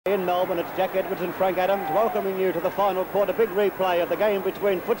Melbourne. It's Jack Edwards and Frank Adams welcoming you to the final quarter. Big replay of the game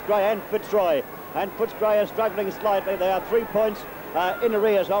between Footscray and Fitzroy. And Footscray are struggling slightly. They are 3 points in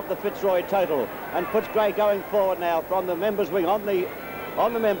arrears of the Fitzroy total. And Footscray going forward now from the members' wing on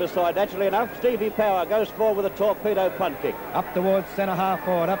the members' side. Naturally enough, Stevie Power goes forward with a torpedo punt kick. Up towards centre half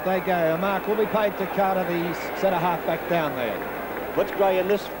forward. Up they go. A mark will be paid to Carter, the centre half back down there. Footscray in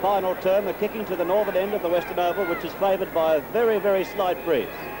this final term are kicking to the northern end of the Western Oval, which is favoured by a very, very slight breeze.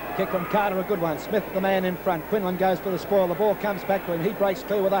 Kick from Carter, a good one. Smith, the man in front. Quinlan goes for the spoil. The ball comes back to him. He breaks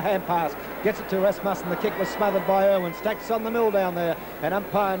through with a hand pass. Gets it to Rasmussen. The kick was smothered by Irwin. Stacks on the mill down there. And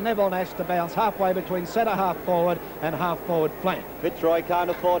umpire Neville Nash to bounce halfway between centre half forward and half forward flank. Fitzroy can't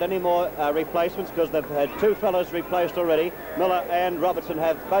afford any more replacements because they've had two fellows replaced already. Miller and Robertson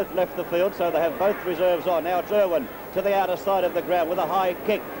have both left the field, so they have both reserves on. Now it's Irwin to the outer side of the ground with a high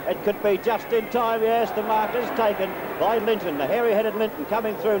kick. It could be just in time. Yes, the mark is taken by Linton, the hairy-headed Linton,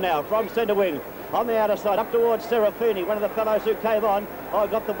 coming through now from centre wing on the outer side up towards Serafini, one of the fellows who came on.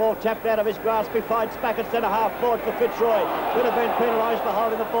 Got the ball tapped out of his grasp. He finds back at centre half forward for Fitzroy. Could have been penalised for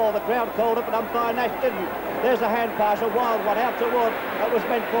holding the ball. The crowd called it, but umpire Nash didn't. There's a hand pass, a wild one out toward. That was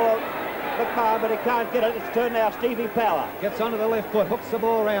meant for McMahon, but he can't get it. It's turned now Stevie Power. Gets onto the left foot, hooks the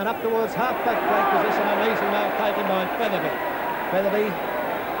ball round up towards half-back flank position. An easy mark taken by Featherby.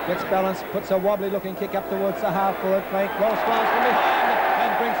 Featherby gets balanced, puts a wobbly-looking kick up towards the half-forward flank. Walsh flies from behind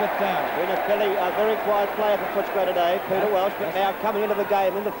and brings it down. Been a very quiet player for Footscray today, Peter Welsh, but now coming into the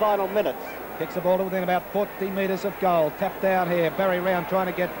game in the final minutes. Kicks the ball to within about 40 metres of goal. Tapped down here. Barry Round trying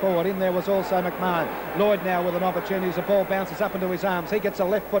to get forward. In there was also McMahon. Lloyd now with an opportunity as the ball bounces up into his arms. He gets a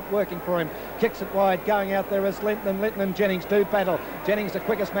left foot working for him. Kicks it wide. Going out there is Linton. Linton and Jennings do battle. Jennings, the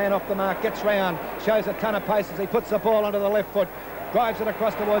quickest man off the mark, gets round. Shows a ton of pace as he puts the ball onto the left foot. Drives it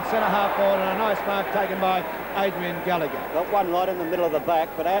across towards centre half forward, and a nice mark taken by Adrian Gallagher. Got one right in the middle of the back,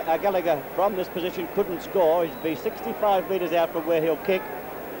 but Gallagher from this position couldn't score. He'd be 65 metres out from where he'll kick.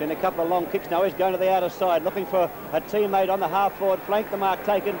 In a couple of long kicks now, he's going to the outer side, looking for a teammate on the half-forward flank. The mark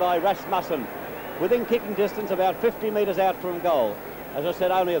taken by Rasmussen. Within kicking distance, about 50 metres out from goal. As I said,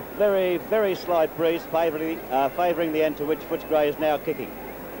 only a very, very slight breeze favouring the end to which Footscray is now kicking.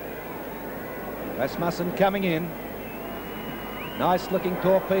 Rasmussen coming in. Nice looking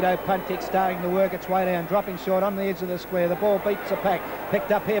torpedo punt kick starting to work its way down, dropping short on the edge of the square. The ball beats the pack,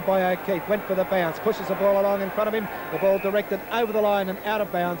 picked up here by O'Keefe, went for the bounce, pushes the ball along in front of him. The ball directed over the line and out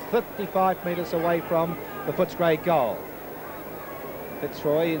of bounds, 35 metres away from the Footscray goal.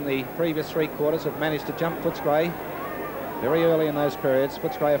 Fitzroy in the previous three quarters have managed to jump Footscray very early in those periods.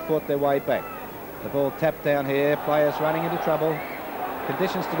 Footscray have fought their way back. The ball tapped down here, players running into trouble.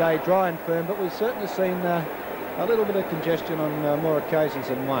 Conditions today dry and firm, but we've certainly seen a little bit of congestion on more occasions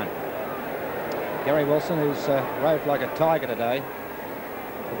than one. Gary Wilson, who's roved like a tiger today.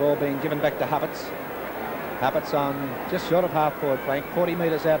 The ball being given back to Huppets. Huppets on just short of half-forward flank, 40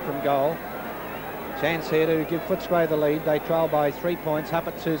 metres out from goal. Chance here to give Footscray the lead. They trail by 3 points.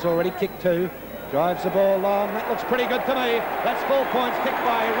 Huppets, who's already kicked 2, drives the ball long. That looks pretty good to me. That's 4 points kicked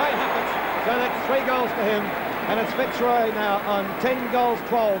by Ray Huppets. So that's 3 goals to him. And it's Fitzroy now on 10 goals,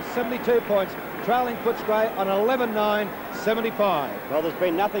 12, 72 points. Trailing Footscray on 11-9, 75. Well, there's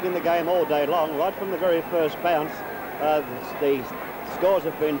been nothing in the game all day long. Right from the very first bounce, the scores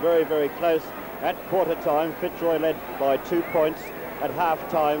have been very, very close. At quarter time, Fitzroy led by 2 points. At half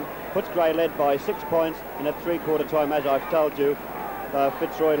time, Footscray led by 6 points. And at three-quarter time, as I've told you,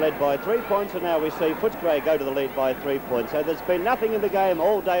 Fitzroy led by 3 points, and now we see Footscray go to the lead by 3 points. So there's been nothing in the game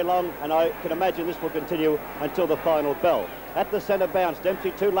all day long, and I can imagine this will continue until the final bell. At the centre bounce,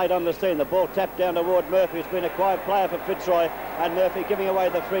 Dempsey too late on the scene. The ball tapped down toward Murphy, who's been a quiet player for Fitzroy, and Murphy giving away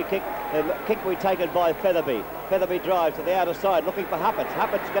the free kick. The kick will be taken by Featherby. Featherby drives to the outer side, looking for Huppets.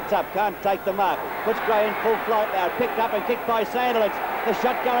 Huppets gets up, can't take the mark. Footscray in full flight now, picked up and kicked by Sandilands. The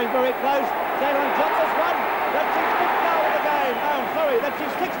shot going very close. Sandilands drops this one. That's his 5th goal of the game. Oh, I'm sorry, that's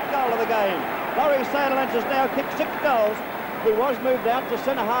his 6th goal of the game. Laurie Sandilands has now kicked 6 goals. He was moved out to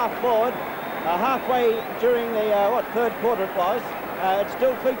centre half forward. Halfway during the third quarter it was. It's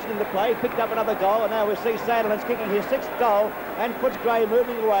still featured in the play, picked up another goal, and now we see Sandilands kicking his 6th goal, and Footscray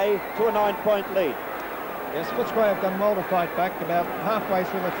moving away to a 9-point lead. Yes, Footscray have done well to fight back. About halfway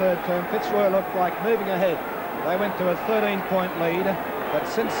through the third term, Fitzroy looked like moving ahead. They went to a 13-point lead, but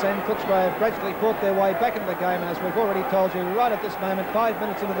since then Footscray have gradually fought their way back into the game, and as we've already told you, right at this moment, 5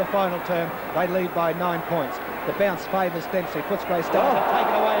 minutes into the final term, they lead by 9 points. The bounce favours Dempsey. Footscray started to take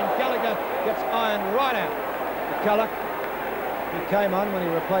it away, and Gallagher gets ironed right out. McCulloch, he came on when he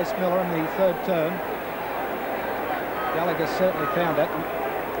replaced Miller in the third term. Gallagher certainly found it.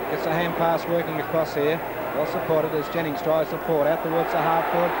 Gets a hand pass working across here. Well supported as Jennings tries to forward out towards the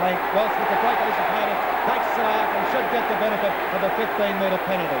half-forward flank. Welsh with the break of his opponent takes the mark and should get the benefit of a 15-metre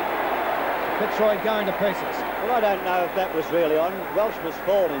penalty. Fitzroy going to pieces. Well, I don't know if that was really on. Welsh was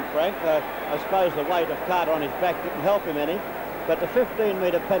falling, Frank. I suppose the weight of Carter on his back didn't help him any. But the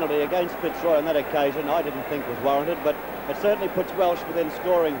 15-metre penalty against Fitzroy on that occasion I didn't think was warranted, but it certainly puts Welsh within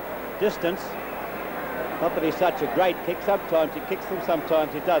scoring distance. Not that he's such a great kick. Sometimes he kicks them,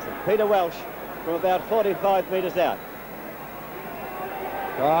 sometimes he doesn't. Peter Welsh from about 45 metres out.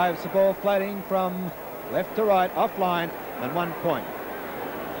 Drives the ball floating from left to right, offline, and 1 point.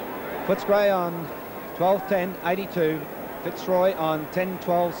 Footscray on 12-10, 82. Fitzroy on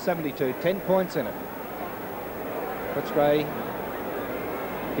 10-12, 72. 10 points in it. Footscray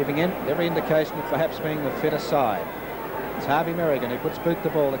giving in every indication of perhaps being the fitter side. It's Harvey Merrigan who puts boot the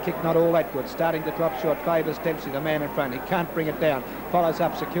ball. The kick not all that good. Starting to drop short. Favours Dempsey, the man in front. He can't bring it down. Follows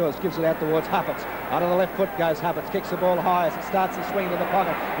up, secures, gives it out towards Huppets. Out of the left foot goes Huppets. Kicks the ball high as it starts to swing to the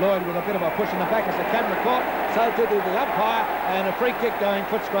pocket. Lloyd with a bit of a push in the back as the camera caught. So too did the umpire, and a free kick going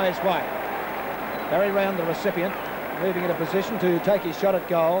Footscray's way. Barry Round, the recipient, moving into position to take his shot at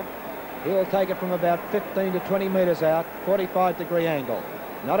goal. He'll take it from about 15 to 20 metres out, 45-degree angle.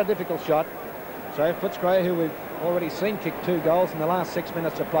 Not a difficult shot. So Footscray, who we've already seen kick 2 goals in the last 6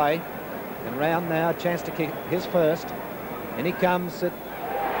 minutes of play, and Round now a chance to kick his first. And he comes. It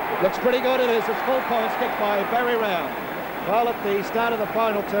looks pretty good. It is. It's full points kicked by Barry Round. Well, at the start of the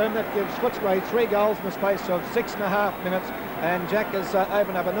final term, that gives Footscray 3 goals in the space of 6.5 minutes. And Jack has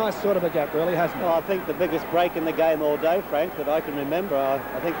opened up a nice sort of a gap, really, hasn't he? Well, I think the biggest break in the game all day, Frank, that I can remember.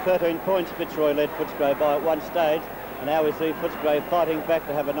 I think 13 points Fitzroy led Footscray by at one stage. And now we see Footscray fighting back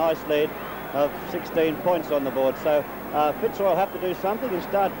to have a nice lead of 16 points on the board. So Fitzroy will have to do something and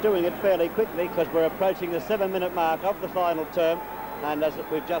start doing it fairly quickly, because we're approaching the 7-minute mark of the final term. And as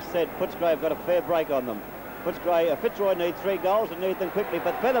we've just said, Footscray have got a fair break on them. Fitzroy need 3 goals and need them quickly,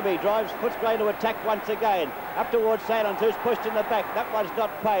 but Featherby drives Footscray to attack once again. Up towards Sandlands, who's pushed in the back. That one's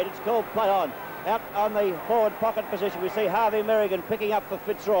not paid. It's called play on. Out on the forward pocket position, we see Harvey Merrigan picking up for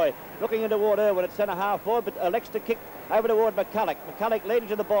Fitzroy. Looking in toward Irwin at centre half forward, but elects to kick over toward McCulloch. McCulloch leading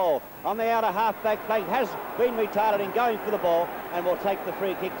to the ball on the outer half-back flank, has been retarded in going for the ball and will take the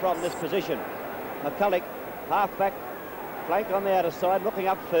free kick from this position. McCulloch, half-back flank on the outer side, looking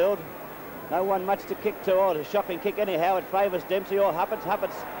upfield. No one much to kick to. Oh, it's a shocking kick anyhow. It favours Dempsey or Huppets.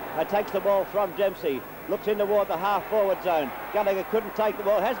 Huppets takes the ball from Dempsey. Looks in toward the half-forward zone. Gallagher couldn't take the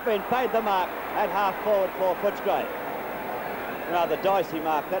ball. Has been paid the mark at half-forward for Footscray. Rather dicey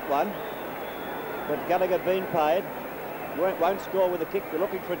mark, that one. But Gallagher been paid. Won't score with a kick. They're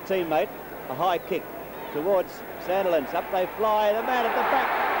looking for a teammate. A high kick towards Sandilands. Up they fly. The man at the back.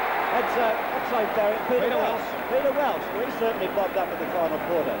 That's like Barry. Peter Welsh. Peter Welsh. Well, he certainly bobbed up in the final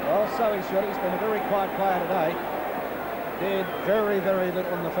quarter. Well, so he should. He's been a very quiet player today. Did very, very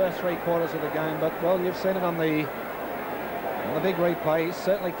little in the first 3 quarters of the game, but, well, you've seen it on the big replay. He's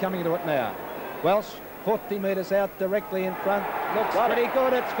certainly coming to it now. Welsh, 40 metres out, directly in front. Looks pretty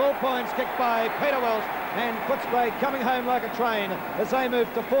good. It's full points kicked by Peter Welsh, and Footscray coming home like a train as they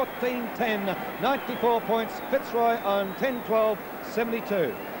move to 14-10, 94 points. Fitzroy on 10-12,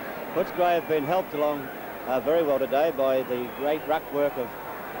 72. Footscray have been helped along very well today by the great ruck work of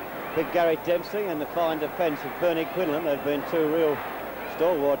Big Gary Dempsey and the fine defence of Bernie Quinlan. They've been 2 real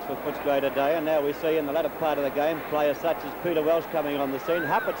stalwarts for Footscray today, and now we see in the latter part of the game players such as Peter Welsh coming on the scene.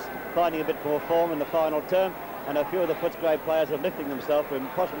 Huppets finding a bit more form in the final term, and a few of the Footscray players are lifting themselves. We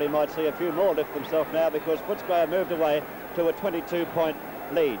possibly might see a few more lift themselves now, because Footscray have moved away to a 22-point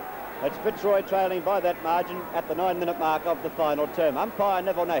lead. It's Fitzroy trailing by that margin at the 9-minute mark of the final term. Umpire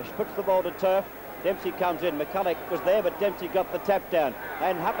Neville Nash puts the ball to turf. Dempsey comes in. McCulloch was there, but Dempsey got the tap down.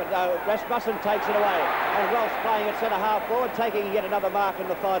 And Rasmussen takes it away. And Welsh playing at centre half forward, taking yet another mark in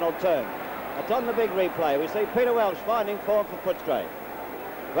the final term. It's on the big replay. We see Peter Welsh finding form for Footscray.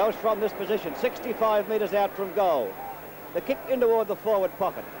 Welsh from this position, 65 metres out from goal. The kick in toward the forward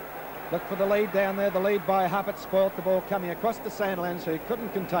pocket. Look for the lead down there. The lead by Huppet spoilt the ball coming across to Sandlands, who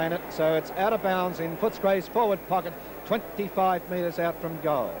couldn't contain it. So it's out of bounds in Footscray's forward pocket, 25 metres out from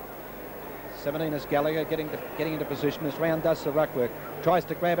goal. 17 is Gallagher getting into position as Round does the ruck work. Tries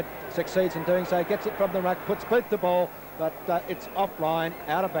to grab it, succeeds in doing so, gets it from the ruck, puts boot the ball, but it's offline,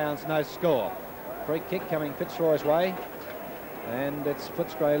 out of bounds, no score. Free kick coming Fitzroy's way, and it's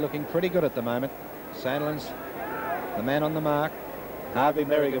Footscray looking pretty good at the moment. Sandlands, the man on the mark. Harvey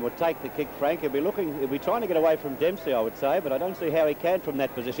Merrigan will take the kick, Frank. He'll be trying to get away from Dempsey, I would say, but I don't see how he can from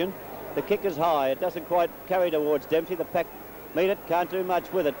that position. The kick is high. It doesn't quite carry towards Dempsey. The pack meet it, can't do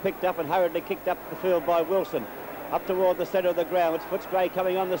much with it. Picked up and hurriedly kicked up the field by Wilson. up toward the centre of the ground. It's Footscray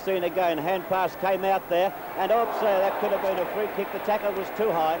coming on the scene again. Hand pass came out there, and oops, that could have been a free kick. The tackle was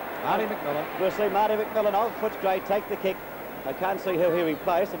too high. Marty McMillan. We'll see Marty McMillan of Footscray take the kick. I can't see who he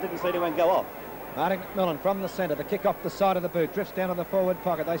replaced. I didn't see anyone go off. Marty McMillan from the centre. The kick off the side of the boot. Drifts down to the forward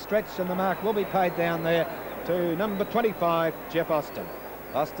pocket. They stretch, and the mark will be paid down there to number 25, Jeff Austin.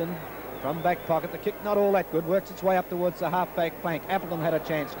 Austin from back pocket. The kick not all that good. Works its way up towards the half-back flank. Appleton had a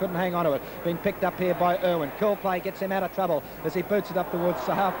chance. Couldn't hang on to it. Been picked up here by Irwin. Cool play gets him out of trouble as he boots it up towards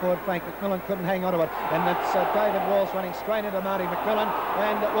the half-forward flank. McMillan couldn't hang on to it. And it's David Walls running straight into Marty McMillan.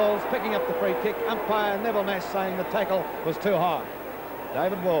 And Walls picking up the free kick. Umpire Neville Nash saying the tackle was too high.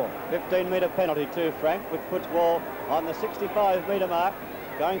 David Wall. 15-metre penalty too, Frank, which puts Wall on the 65-metre mark.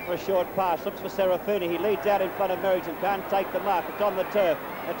 Going for a short pass, looks for Serafini. He leads out in front of Merrington, can't take the mark. It's on the turf.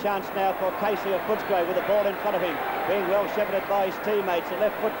 A chance now for Casey of Footscray with the ball in front of him, being well shepherded by his teammates. A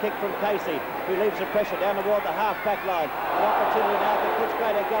left foot kick from Casey, who leaves the pressure down toward the half-back line. An opportunity now for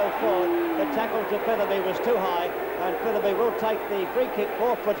Footscray to go forward. The tackle to Featherby was too high, and Featherby will take the free kick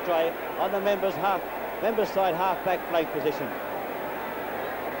for Footscray on the members' side half-back flank position.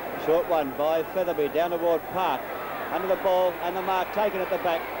 Short one by Featherby down toward Park. Under the ball and the mark taken at the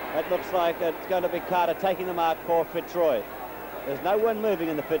back. It looks like it's going to be Carter taking the mark for Fitzroy. There's no one moving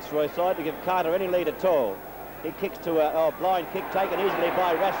in the Fitzroy side to give Carter any lead at all. He kicks to a blind kick taken easily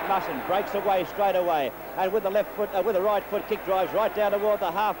by Rasmussen. Breaks away straight away, and with the left foot, with the right foot kick drives right down toward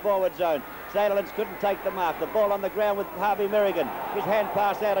the half-forward zone. Sandilands couldn't take the mark. The ball on the ground with Harvey Merrigan. His hand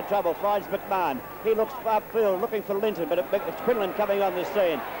pass out of trouble. Finds McMahon. He looks upfield looking for Linton, but it's Quinlan coming on the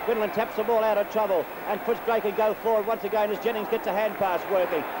scene. Quinlan taps the ball out of trouble, and Footscray can go forward once again as Jennings gets a hand pass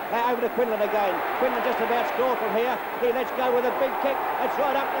working. Now over to Quinlan again. Quinlan just about scored from here. He lets go with a big kick. It's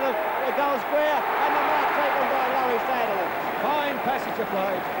right up to the goal square, and the mark taken by Laurie Sandilands. Fine passage of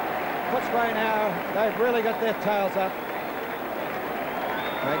play. Footscray now, they've really got their tails up.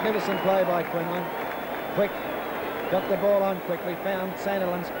 Magnificent play by Quinlan. Quick, got the ball on quickly, found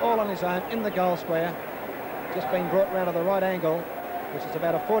Sandilands all on his own in the goal square. Just been brought round to the right angle, which is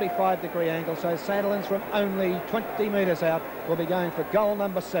about a 45-degree angle, so Sandilands from only 20 metres out will be going for goal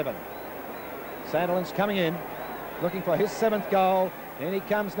number 7. Sandilands coming in, looking for his 7th goal. In he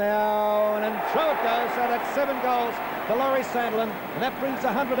comes now, and through it goes. So that's 7 goals for Laurie Sandilands, and that brings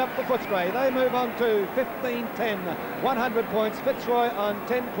 100 up for Footscray. They move on to 15-10, 100 points. Fitzroy on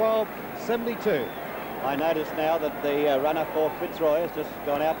 10-12, 72. I notice now that the runner for Fitzroy has just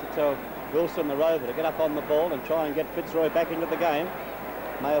gone out to tell Wilson the rover to get up on the ball and try and get Fitzroy back into the game.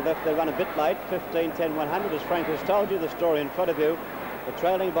 May have left their run a bit late. 15-10, 100, as Frank has told you the story in front of you. They're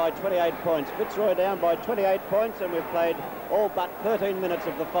trailing by 28 points. Fitzroy down by 28 points, and we've played all but 13 minutes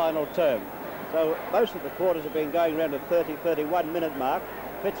of the final term. So most of the quarters have been going around the 30-31 minute mark.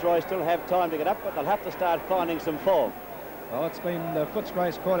 Fitzroy still have time to get up, but they'll have to start finding some form. Well, it's been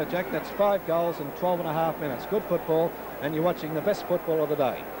Footscray's quarter, Jack. That's 5 goals in 12.5 minutes. Good football, and you're watching the best football of the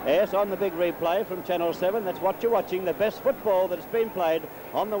day. Yes, on the big replay from Channel 7, that's what you're watching, the best football that's been played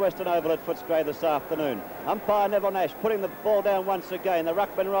on the Western Oval at Footscray this afternoon. Umpire Neville Nash putting the ball down once again. The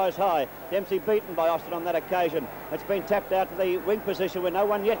ruckman rise high. Dempsey beaten by Austin on that occasion. It's been tapped out to the wing position where no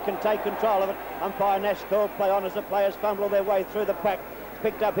one yet can take control of it. Umpire Nash called play on as the players fumble their way through the pack.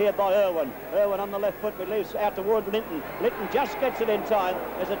 Picked up here by Irwin. Irwin on the left foot, but leaves out toward Linton. Linton just gets it in time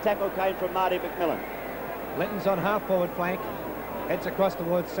as a tackle came from Marty McMillan. Linton's on half-forward flank. Heads across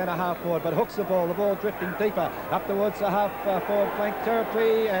towards centre half-forward, but hooks the ball drifting deeper up towards the half-forward flank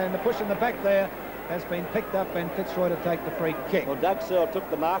territory, and the push in the back there has been picked up, and Fitzroy to take the free kick. Well, Doug Searle took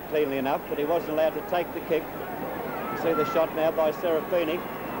the mark cleanly enough, but he wasn't allowed to take the kick. You see the shot now by Serafini.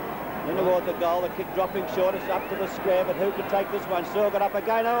 In toward the goal, the kick dropping short. It's up to the square, but who can take this one? Searle got up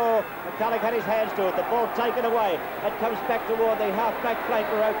again. Oh, McCulloch had his hands to it. The ball taken away. It comes back toward the half-back flank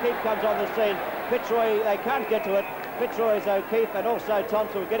where O'Keefe comes on the scene. Fitzroy, they can't get to it. Fitzroy's O'Keefe and also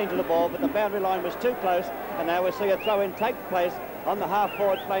Thompson were getting to the ball, but the boundary line was too close, and now we see a throw-in take place on the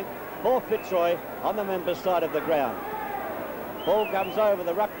half-forward flank for Fitzroy on the members' side of the ground. Ball comes over,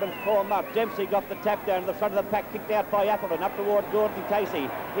 the ruckman form up. Dempsey got the tap down to the front of the pack, kicked out by Appleton, up toward Gordon Casey.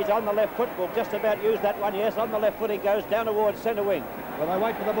 He's on the left foot, will just about use that one, yes, on the left foot he goes, down towards centre wing. Well, they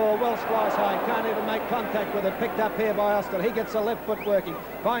wait for the ball, well slice high, can't even make contact with it, picked up here by Austin. He gets the left foot working,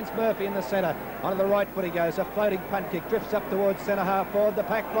 finds Murphy in the centre, onto the right foot he goes, a floating punt kick, drifts up towards centre half forward, the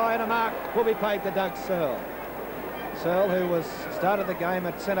pack fly and a mark will be paid to Doug Searle. Searle, who started the game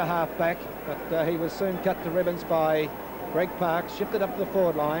at centre half back, but he was soon cut to ribbons by Greg Parks, shifted up to the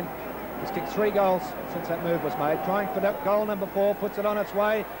forward line. He's kicked 3 goals since that move was made. Trying for that goal number 4, puts it on its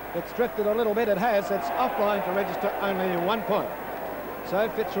way. It's drifted a little bit. It has. It's offline to register only 1 point. So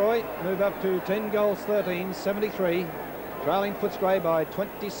Fitzroy move up to 10 goals 13, 73, trailing Footscray by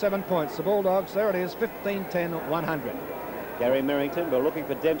 27 points. The Bulldogs, there it is, 15-10, 100. Gary Merrington, we're looking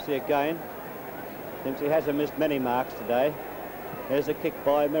for Dempsey again. Dempsey hasn't missed many marks today. There's a kick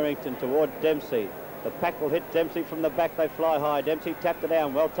by Merrington toward Dempsey. The pack will hit Dempsey from the back. They fly high. Dempsey tapped it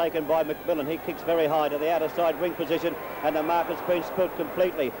down. Well taken by McMillan. He kicks very high to the outer side wing position, and the mark has been spilt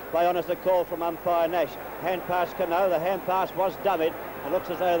completely. Play on as a call from umpire Nash. Hand pass Cano. The hand pass was dummied. It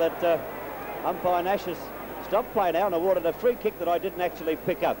looks as though that umpire Nash has stopped play now and awarded a free kick that I didn't actually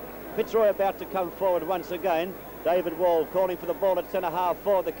pick up. Fitzroy about to come forward once again. David Wall calling for the ball at centre half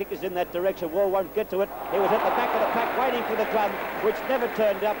forward. The kick is in that direction. Wall won't get to it. He was at the back of the pack waiting for the drum, which never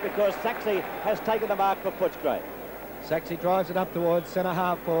turned up because Sachse has taken the mark for Footscray. Sachse drives it up towards centre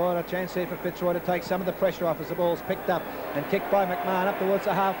half forward. A chance here for Fitzroy to take some of the pressure off as the ball's picked up and kicked by McMahon up towards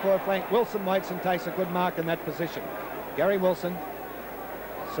the half forward flank. Wilson waits and takes a good mark in that position. Gary Wilson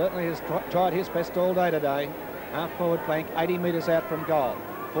certainly has tried his best all day today. Half forward flank, 80 metres out from goal.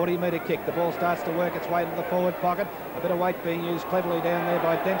 40-metre kick. The ball starts to work its way into the forward pocket. A bit of weight being used cleverly down there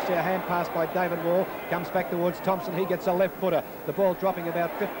by Dempsey. A hand pass by David Wall. Comes back towards Thompson. He gets a left footer. The ball dropping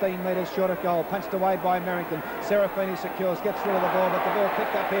about 15 metres short of goal. Punched away by Merrington. Serafini secures, gets rid of the ball, but the ball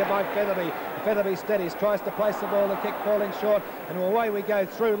picked up here by Featherby. Featherby steadies, tries to place the ball. The kick falling short, and away we go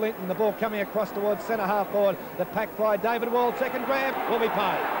through Linton. The ball coming across towards centre half forward. The pack fly. David Wall, second grab, will be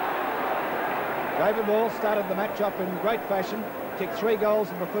paid. David Wall started the match up in great fashion. Kicked 3 goals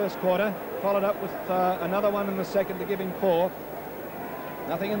in the first quarter, followed up with another one in the second to give him 4.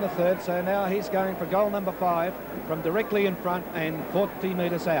 Nothing in the third, so now he's going for goal number 5 from directly in front and 40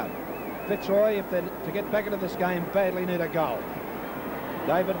 metres out. Fitzroy, if they're to get back into this game, badly need a goal.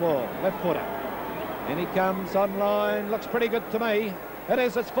 David Wall, left footer. In he comes online, looks pretty good to me. It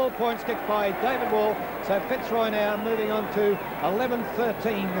is, it's full points kicked by David Wall. So Fitzroy now moving on to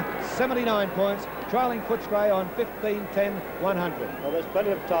 11-13, 79 points, trailing Footscray on 15-10, 100. Well, there's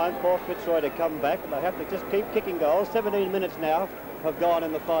plenty of time for Fitzroy to come back, and they have to just keep kicking goals. 17 minutes now have gone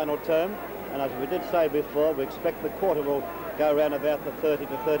in the final term, and as we did say before, we expect the quarter will go around about the 30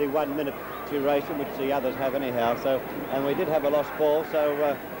 to 31 minute duration, which the others have anyhow. So, and we did have a lost ball,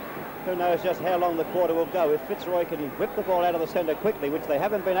 so who knows just how long the quarter will go. If Fitzroy can whip the ball out of the centre quickly, which they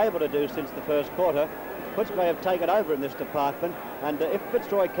haven't been able to do since the first quarter, Footscray have taken over in this department, and if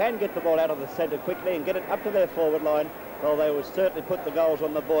Fitzroy can get the ball out of the centre quickly and get it up to their forward line, well, they will certainly put the goals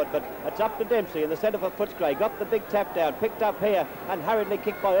on the board. But it's up to Dempsey in the centre for Footscray. Got the big tap down, picked up here, and hurriedly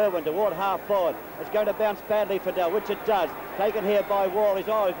kicked by Irwin toward half forward. It's going to bounce badly for Dell, which it does. Taken here by Wall. He's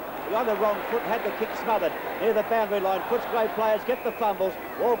on the wrong foot, had the kick smothered near the boundary line. Footscray players get the fumbles.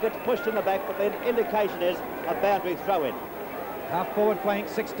 Wall gets pushed in the back, but the indication is a boundary throw-in. Half forward flank,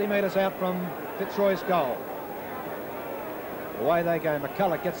 60 metres out from Fitzroy's goal. Away they go.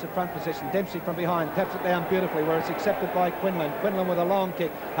 McCulloch gets the front position. Dempsey from behind taps it down beautifully where it's accepted by Quinlan. Quinlan with a long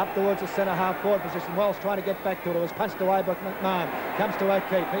kick up towards the centre half forward position. Wells trying to get back to it. It was punched away by McMahon. Comes to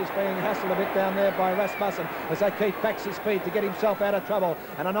O'Keefe. He's being hassled a bit down there by Rasmussen as O'Keefe backs his speed to get himself out of trouble.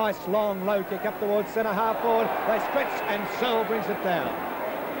 And a nice long low kick up towards centre half forward. They stretch and Searle brings it down.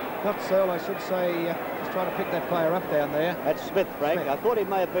 Not Searle, I should say. Just trying to pick that player up down there. That's Smith, Frank. Smith. I thought he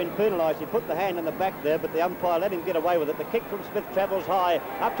may have been penalised. He put the hand in the back there, but the umpire let him get away with it. The kick from Smith travels high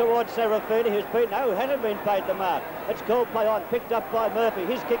up towards Serafini, who's been, hasn't been paid the mark. It's called play on, picked up by Murphy.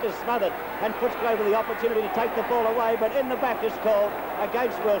 His kick is smothered, and Footscray with the opportunity to take the ball away, but in the back is called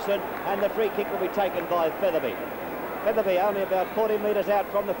against Wilson, and the free kick will be taken by Featherby. Featherby only about 40 metres out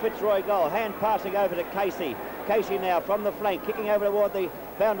from the Fitzroy goal. Hand passing over to Casey. Casey now from the flank, kicking over toward the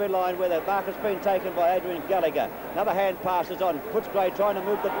boundary line where the mark has been taken by Adrian Gallagher. Another hand pass is on. Footscray trying to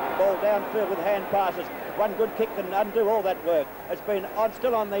move the ball downfield with hand passes. One good kick can undo all that work. It's been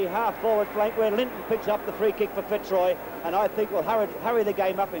still on the half-forward flank where Linton picks up the free kick for Fitzroy, and I think we'll hurry the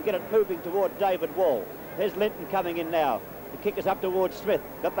game up and get it moving toward David Wall. There's Linton coming in now. The kick is up towards Smith.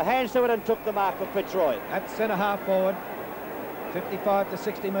 Got the hands to it and took the mark for Fitzroy. At centre half forward, 55 to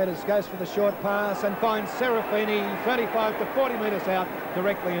 60 metres, goes for the short pass and finds Serafini 35 to 40 metres out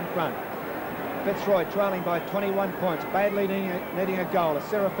directly in front. Fitzroy trailing by 21 points, badly needing a goal as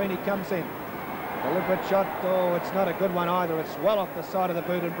Serafini comes in. Deliberate shot, oh, it's not a good one either. It's well off the side of the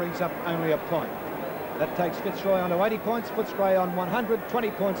boot and brings up only a point. That takes Fitzroy on to 80 points, Footscray on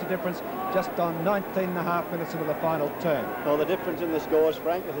 120 points of difference, just on 19 and a half minutes into the final term. Well, the difference in the scores,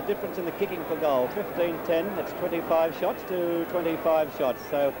 Frank, is a difference in the kicking for goal. 15-10, that's 25 shots to 25 shots.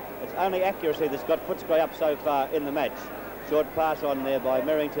 So it's only accuracy that's got Footscray up so far in the match. Short pass on there by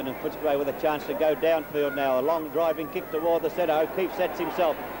Merrington, and Footscray with a chance to go downfield now. A long driving kick toward the centre. O'Keefe sets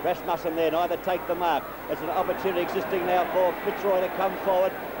himself. Rasmussen there, neither take the mark. There's an opportunity existing now for Fitzroy to come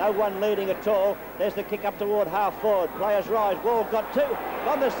forward. No one leading at all. There's the kick up toward half forward. Players rise. Wall got two.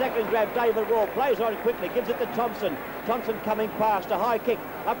 On the second grab, David Wall plays on quickly, gives it to Thompson. Thompson coming past, a high kick.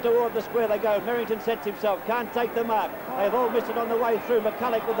 Up toward the square they go. Merrington sets himself. Can't take the mark. They've all missed it on the way through.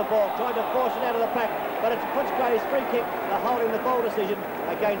 McCulloch with the ball, trying to force it out of the pack. But it's Footscray's free kick. They're holding the ball decision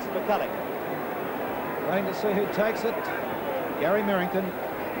against McCulloch. Waiting to see who takes it. Gary Merrington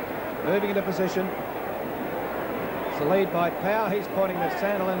moving into position. It's the lead by Power. He's pointing to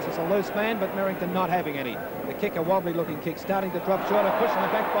Sandilands as a loose man, but Merrington not having any. The kick, a wobbly looking kick, starting to drop short, a push in the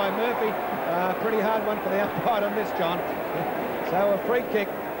back by Murphy. Pretty hard one for the umpire to miss, John. So a free kick.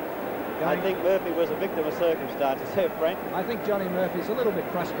 I think Murphy was a victim of circumstances here, Frank. I think Johnny Murphy's a little bit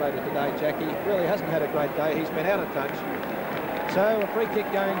frustrated today, Jackie. Really hasn't had a great day. He's been out of touch. So a free kick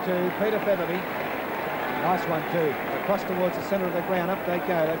going to Peter Featherby. Nice one too. Across towards the centre of the ground. Up they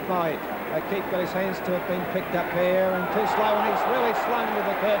go. They fly. O'Keefe got his hands to it, being picked up here, and too slow, and he's really slung with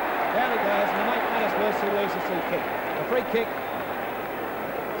the curve. Down he goes, and the mate Manus Mercy loses the kick. A free kick.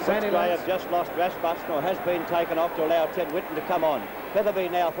 Footscray have just lost Rasmussen, or has been taken off to allow Ted Whitten to come on. Featherby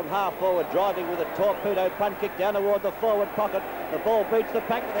now from half forward, driving with a torpedo punt kick down toward the forward pocket. The ball beats the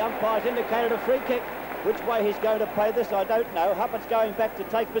pack. The umpire's indicated a free kick. Which way he's going to play this, I don't know. Huppert's going back to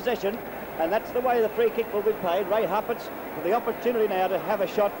take possession, and that's the way the free kick will be played. Ray Huppert's with the opportunity now to have a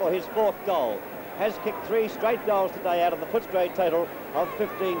shot for his fourth goal. Has kicked 3 straight goals today out of the Footscray total of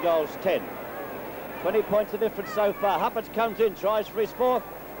 15 goals 10. 20 points the difference so far. Huppert's comes in, tries for his fourth.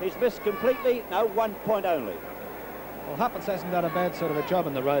 He's missed completely. No, 1 point only. Well, Huppert's hasn't done a bad sort of a job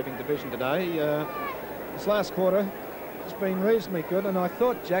in the roving division today. This last quarter has been reasonably good, and I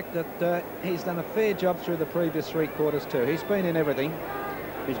thought, Jack, that he's done a fair job through the previous 3 quarters too. He's been in everything.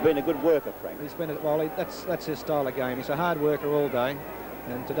 He's been a good worker, Frank. He's been, that's his style of game. He's a hard worker all day,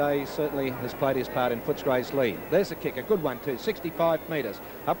 and today he certainly has played his part in Footscray's lead. There's a kick, a good one too, 65 metres.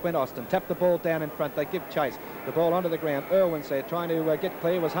 Up went Austin, tapped the ball down in front. They give chase. The ball onto the ground. Irwin's there trying to get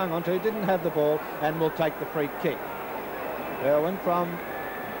clear, was hung onto, didn't have the ball, and will take the free kick. Irwin from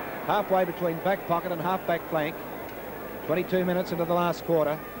halfway between back pocket and half-back flank. 22 minutes into the last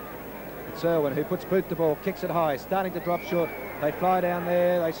quarter. It's Irwin who puts boot the ball, kicks it high, starting to drop short. They fly down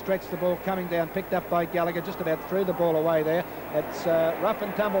there, they stretch the ball, coming down, picked up by Gallagher, just about threw the ball away there. It's rough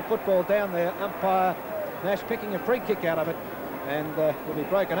and tumble football down there. Umpire Nash picking a free kick out of it, and will be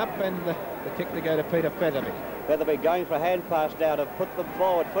broken up, and the kick to go to Peter Featherby. Featherby going for a hand pass now to put them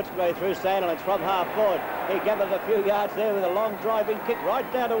forward. Footscray through Sandilands from half forward. He gathers a few yards there with a long driving kick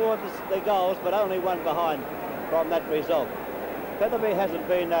right down towards the goals, but only one behind from that result. Featherby hasn't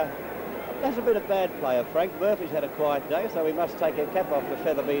been a bad player, Frank. Murphy's had a quiet day, so we must take a cap off to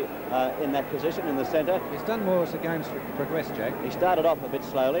Featherby in that position in the centre. He's done more as the game's progressed, Jack. He started off a bit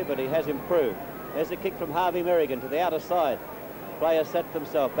slowly, but he has improved. There's a kick from Harvey Merrigan to the outer side. Players set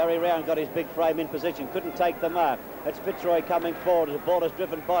themselves. Barry Round got his big frame in position, couldn't take the mark. It's Fitzroy coming forward as the ball is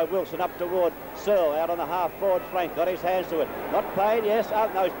driven by Wilson up toward Searle out on the half-forward flank. Got his hands to it. Not paid, yes.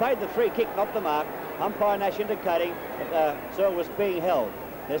 Oh, no, he's paid the free kick, not the mark. Umpire Nash indicating that Searle was being held.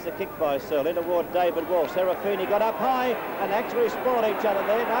 There's the kick by Searle in toward David Wall. Serafini got up high and actually spoiled each other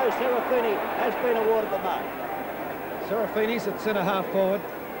there. No, Serafini has been awarded the mark. Serafini's at centre half forward,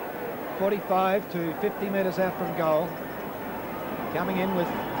 45 to 50 metres out from goal. Coming in with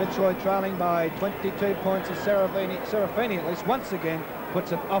Fitzroy trailing by 22 points as Serafini at least once again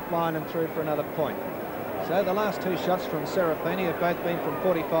puts it offline and through for another point. So the last 2 shots from Serafini have both been from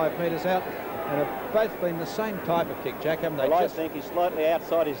 45 metres out, and have both been the same type of kick, Jack, haven't they? Well, I think he's slightly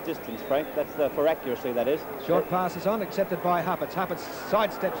outside his distance, Frank. That's for accuracy, that is. Short passes on, accepted by Huppert's. Huppert's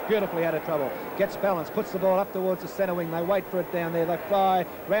sidesteps beautifully out of trouble. Gets balance, puts the ball up towards the centre wing. They wait for it down there. They fly.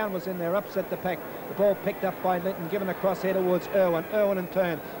 Round was in there, upset the pack. The ball picked up by Linton, given across here towards Irwin. Irwin in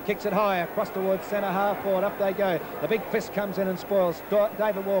turn, kicks it high, across towards centre half forward. Up they go. The big fist comes in and spoils.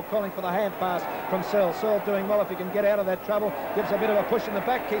 David Wall calling for the hand pass from Searle. Searle doing well if he can get out of that trouble. Gives a bit of a push in the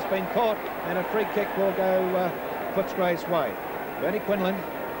back. He's been caught, and a free kick will go Footscray's way. Bernie Quinlan,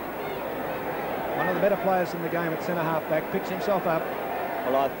 one of the better players in the game at centre half back, picks himself up.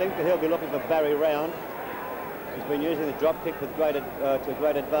 Well, I think that he'll be looking for Barry Round. He's been using the drop kick with great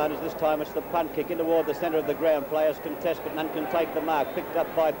advantage. This time it's the punt kick in toward the centre of the ground. Players contest, but none can take the mark. Picked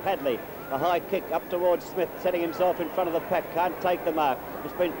up by Padley. A high kick up towards Smith, setting himself in front of the pack. Can't take the mark.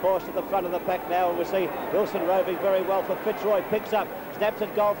 It's been forced to the front of the pack now, and we see Wilson roving very well for Fitzroy. Picks up, snaps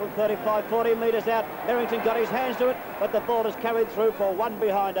at goal from 35, 40 metres out. Merrington got his hands to it, but the ball is carried through for 1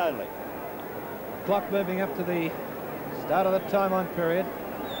 behind only. Clock moving up to the Start of the time on period.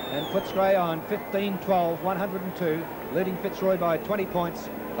 And Footscray on 15-12, 102, leading Fitzroy by 20 points.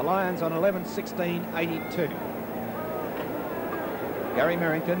 The Lions on 11-16, 82. Gary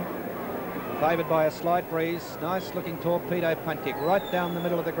Merrington, favoured by a slight breeze. Nice looking torpedo punt kick right down the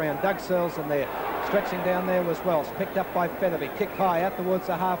middle of the ground. Doug Searles in there. Stretching down there was Wells, picked up by Featherby, kicked high out towards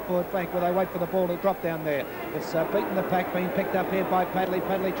the half-forward flank where they wait for the ball to drop down there. It's beaten the pack, being picked up here by Padley.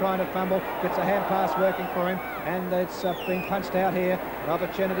 Padley trying to fumble, gets a hand pass working for him, and it's been punched out here. An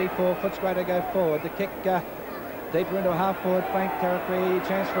opportunity for Footscray to go forward. The kick deeper into a half-forward flank territory.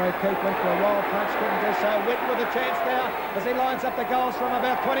 Chance for O'Keefe, went for a wild punch, couldn't do so. Whitten with a chance now as he lines up the goals from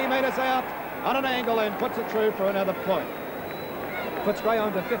about 20 metres out on an angle and puts it through for another point. Footscray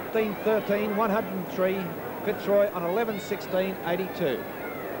on to 15-13, 103. Fitzroy on 11-16, 82.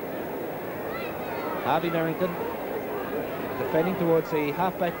 Harvey Merrington defending towards the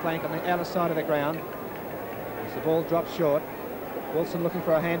half-back flank on the outer side of the ground. As the ball drops short. Wilson looking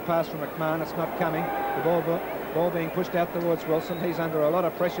for a hand pass from McMahon. It's not coming. The ball being pushed out towards Wilson. He's under a lot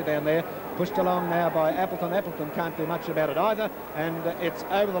of pressure down there. Pushed along now by Appleton. Appleton can't do much about it either. And it's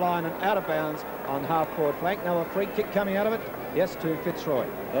over the line and out of bounds on half-forward flank. Now a free kick coming out of it. Yes, to Fitzroy.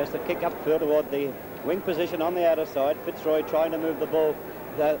 There's the kick upfield toward the wing position on the outer side. Fitzroy trying to move the ball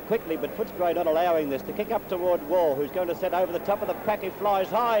quickly, but Footscray not allowing this. To kick up toward Wall, who's going to set over the top of the pack. He flies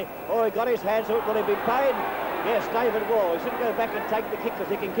high. Oh, he got his hands to it. Will he be paid? Yes, David Wall. He shouldn't go back and take the kick because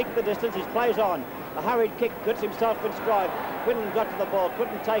he can kick the distance. He plays on. A hurried kick, gets himself in stride. Quinlan got to the ball,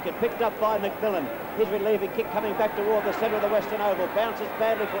 couldn't take it. Picked up by McMillan. His relieving kick coming back toward the centre of the Western Oval. Bounces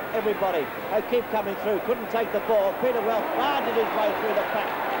badly for everybody. O'Keefe coming through, couldn't take the ball. Peter Welch barged his way through the pack.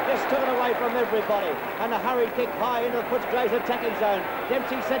 Just took it away from everybody. And a hurried kick high into the Footscray's attacking zone.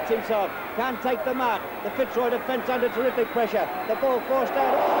 Dempsey sets himself. Can't take the mark. The Fitzroy defence under terrific pressure. The ball forced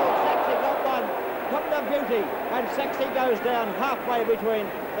out. Oh, Sachse got one. Got the beauty. And Sachse goes down halfway between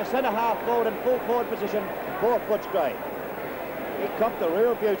the centre half forward and full forward position for Footscray. He copped a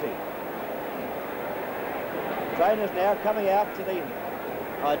real beauty. Trainer's now coming out to the...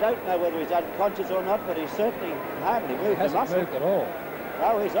 I don't know whether he's unconscious or not, but he's certainly hardly moved the muscle. Hasn't moved at all.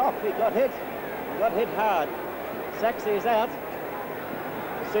 Oh, he's off. He got hit. He got hit hard. Sachse is out.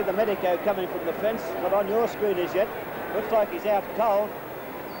 You see the medico coming from the fence, not on your screen as yet. Looks like he's out cold.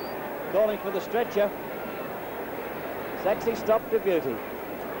 Calling for the stretcher. Sachse stopped the beauty.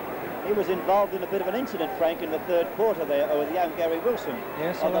 He was involved in a bit of an incident, Frank, in the third quarter there with young Gary Wilson,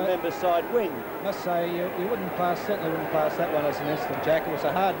 yes, on the members' side wing. I must say, you certainly wouldn't class that one as an incident, Jack. It was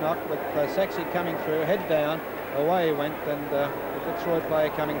a hard knock with Sachse coming through, head down, away he went, and the Fitzroy player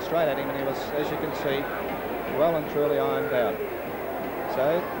coming straight at him, and he was, as you can see, well and truly ironed out.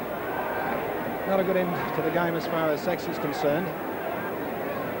 So, not a good end to the game as far as Sachse is concerned.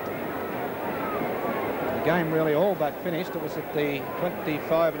 The game really all but finished. It was at the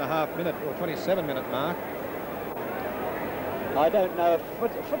 25.5-minute or 27-minute mark. I don't know if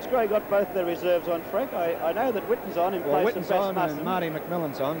Footscray got both their reserves on, Frank. I know that Whitten's on in place of Whitten's on and Marty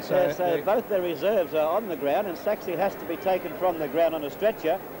McMillan's on. So, yeah, so both their reserves are on the ground, and Sachse has to be taken from the ground on a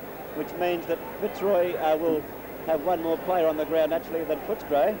stretcher, which means that Fitzroy will have one more player on the ground actually than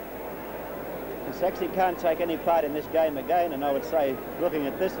Footscray. And Sachse can't take any part in this game again, and I would say, looking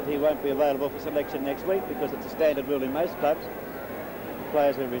at this, that he won't be available for selection next week because it's a standard rule in most clubs.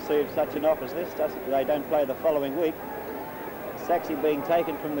 Players who receive such an offer as this, they don't play the following week. Sachse being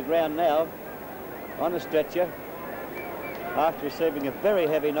taken from the ground now on a stretcher after receiving a very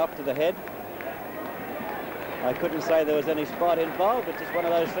heavy knock to the head. I couldn't say there was any spot involved. It's just one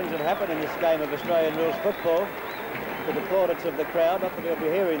of those things that happen in this game of Australian rules football. To the plaudits of the crowd, not that you'll be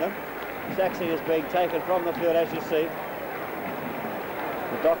hearing them. Sachse is being taken from the field, as you see.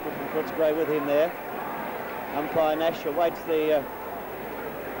 The doctor from Footscray with him there. Umpire Nash awaits the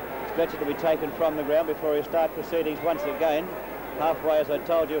stretcher to be taken from the ground before he starts proceedings once again. Halfway, as I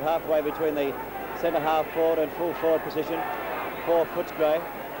told you, halfway between the centre half forward and full forward position for Footscray.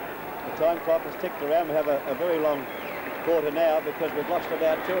 The time clock has ticked around. We have a very long quarter now because we've lost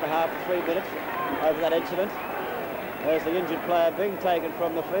about 2.5 to 3 minutes over that incident. There's the injured player being taken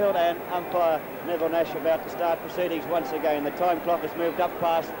from the field, and umpire Neville Nash about to start proceedings once again. The time clock has moved up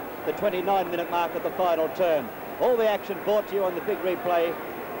past the 29-minute mark of the final turn. All the action brought to you on the big replay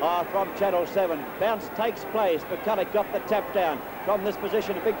from Channel 7. Bounce takes place. McCulloch got the tap down. From this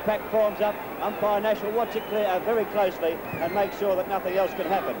position, a big pack forms up. Umpire Nash will watch it clear very closely and make sure that nothing else can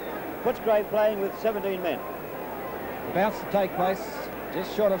happen. Footscray playing with 17 men. The bounce to take place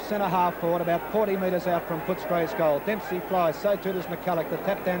just short of centre half forward, about 40 metres out from Footscray's goal. Dempsey flies, so too does McCulloch. The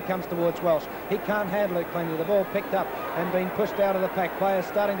tap down comes towards Welsh. He can't handle it cleanly. The ball picked up and being pushed out of the pack. Players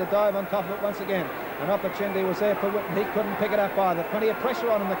starting to dive on top of it once again. An opportunity was there for Whitten. He couldn't pick it up either. Plenty of pressure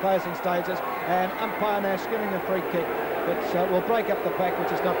on in the closing stages, and umpire Nash giving a free kick, which will break up the pack,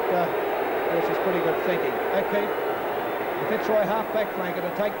 which is not, which is pretty good thinking. Okay, the Fitzroy half-back flanker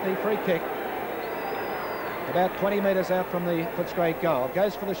to take the free kick. About 20 metres out from the Footscray goal.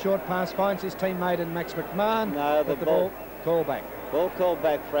 Goes for the short pass, finds his teammate in Max McMahon. No, the ball called back. Ball called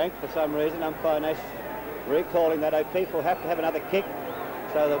back, Frank, for some reason. Umpire Nash recalling that O'Keefe will have to have another kick.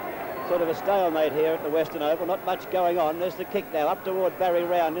 So the sort of a stalemate here at the Western Oval. Not much going on. There's the kick now up toward Barry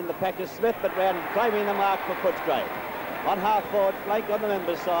Round. In the pack is Smith, but Round claiming the mark for Footscray. On half-forward flank on the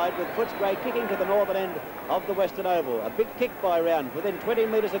members' side, with Footscray kicking to the northern end of the Western Oval. A big kick by Round within 20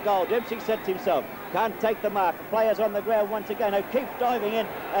 metres of goal. Dempsey sets himself. Can't take the mark. The players on the ground once again. O'Keefe diving in,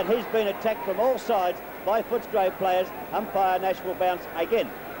 and he's been attacked from all sides by Footscray players. Umpire Nash will bounce again.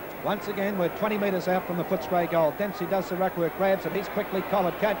 Once again, we're 20 metres out from the Footscray goal. Dempsey does the ruck work, grabs it. He's quickly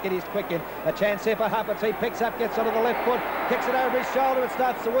collared. Can't get his quick in. A chance here for Huppets. He picks up, gets onto the left foot, kicks it over his shoulder. It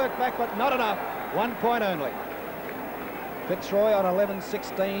starts to work back, but not enough. 1 point only. Fitzroy on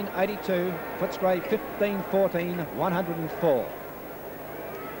 11-16, 82. Footscray 15-14, 104.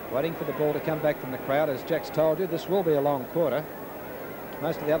 Waiting for the ball to come back from the crowd. As Jack's told you, this will be a long quarter.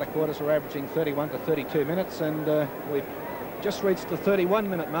 Most of the other quarters are averaging 31 to 32 minutes, and we've just reached the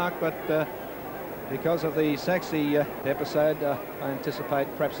 31-minute mark, but because of the Sachse episode, I anticipate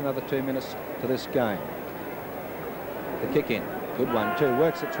perhaps another 2 minutes to this game. The kick in. Good one too.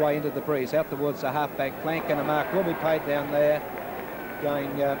 Works its way into the breeze, out towards the half-back flank, and a mark will be paid down there. Going.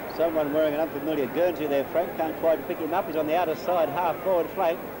 Someone wearing an unfamiliar Guernsey there, Frank. Can't quite pick him up. He's on the outer side, half-forward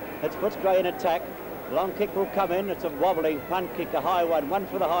flank. It's Footscray in attack. Long kick will come in. It's a wobbling punt kick, a high one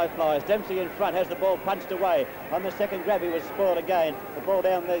for the high flyers. Dempsey in front has the ball punched away. On the second grab, he was spoiled again. The ball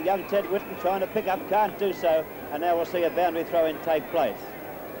down the young Ted Whitten trying to pick up, can't do so. And now we'll see a boundary throw-in take place.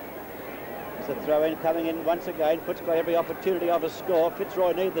 It's a throw-in coming in once again. Footscray every opportunity of a score.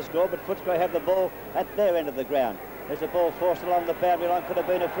 Fitzroy need the score, but Footscray have the ball at their end of the ground. There's the ball forced along the boundary line. Could have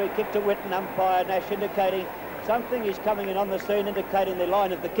been a free kick to Whitten. Umpire Nash indicating something. He's coming in on the scene, indicating the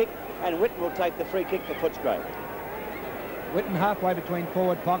line of the kick, and Whitten will take the free kick for Footscray. Whitten halfway between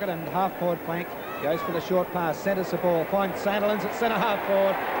forward pocket and half-forward flank. Goes for the short pass, centres the ball, finds Sandilands at centre half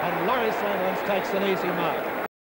forward, and Laurie Sandilands takes an easy mark.